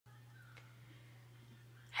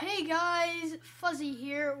Hey guys, Fuzzy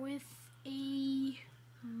here with a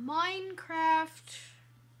Minecraft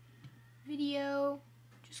video,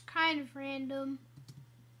 just kind of random,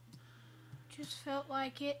 just felt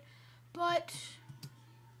like it, but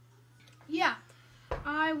yeah,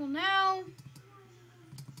 I will now,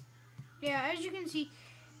 as you can see,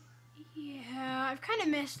 I've kind of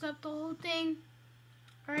messed up the whole thing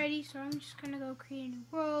already, so I'm just gonna go create a new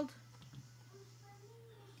world.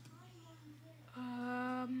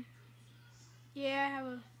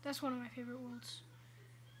 That's one of my favorite worlds,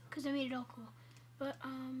 because I made it all cool. But,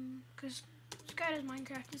 because this guy does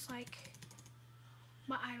Minecraft is like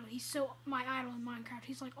my idol. He's so my idol in Minecraft.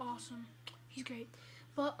 He's like awesome. He's great.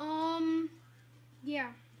 But,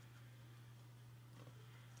 yeah.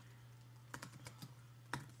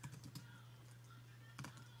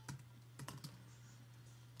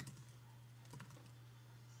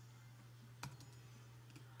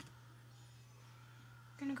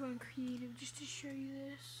 I'm gonna go in creative just to show you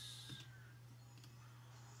this.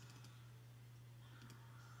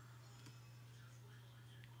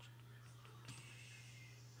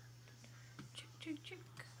 Check.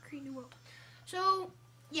 Create new world. So,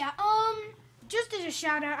 yeah, just as a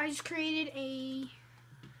shout out, I just created a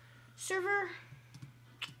server.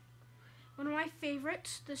 One of my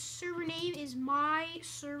favorites. The server name is my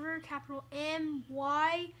server, capital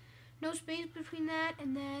M-Y, no space between that,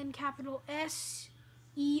 and then capital S-E-R-V-E-R,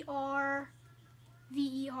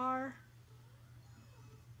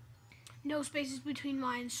 no spaces between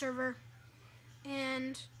my and server,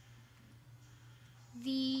 and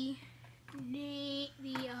the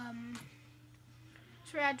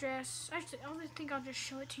server address. Actually, I think I'll just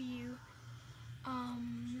show it to you.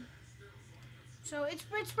 So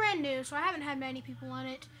it's brand new, so I haven't had many people on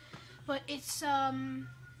it, but it's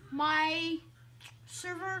my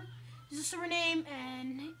server is the server name,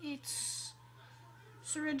 and its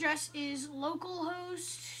server address is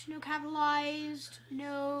localhost, no capitalized,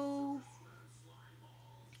 no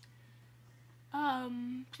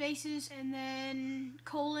spaces, and then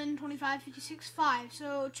colon 25565.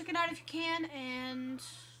 So check it out if you can, and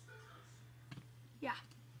yeah.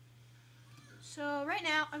 So right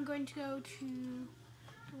now I'm going to go to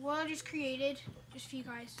the world I just created, just for you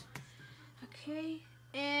guys. Okay,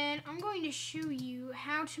 and I'm going to show you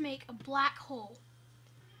how to make a black hole.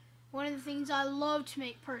 One of the things I love to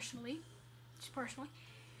make personally,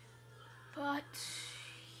 but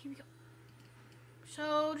here we go.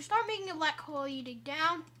 So to start making a black hole, you dig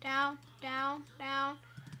down, down, down, down,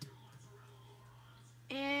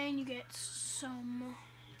 and you get some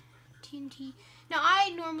TNT. Now,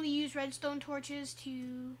 I normally use redstone torches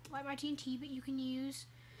to light my TNT, but you can use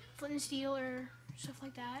flint and steel or stuff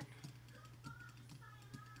like that.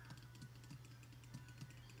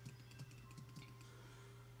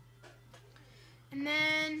 And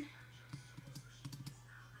then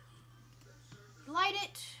light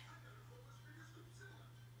it.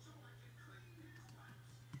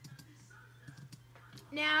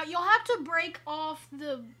 Now, you'll have to break off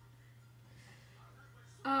the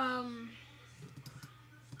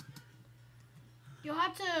you'll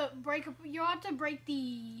have to break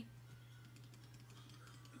the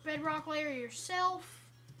bedrock layer yourself,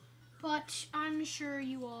 but I'm sure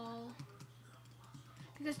you all,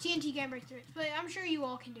 because TNT can't break through it, but I'm sure you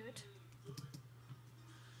all can do it.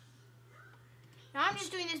 Now I'm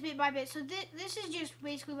just doing this bit by bit, so this is just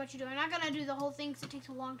basically what you do. I'm not gonna do the whole thing because it takes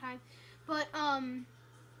a long time, but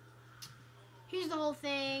here's the whole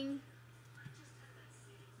thing.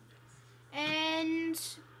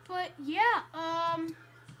 But yeah,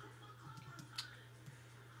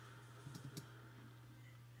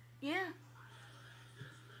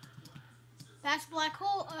 that's black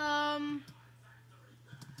hole.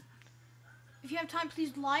 If you have time,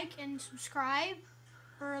 please like and subscribe,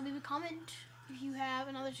 or leave a comment if you have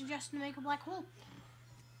another suggestion to make a black hole.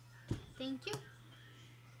 Thank you.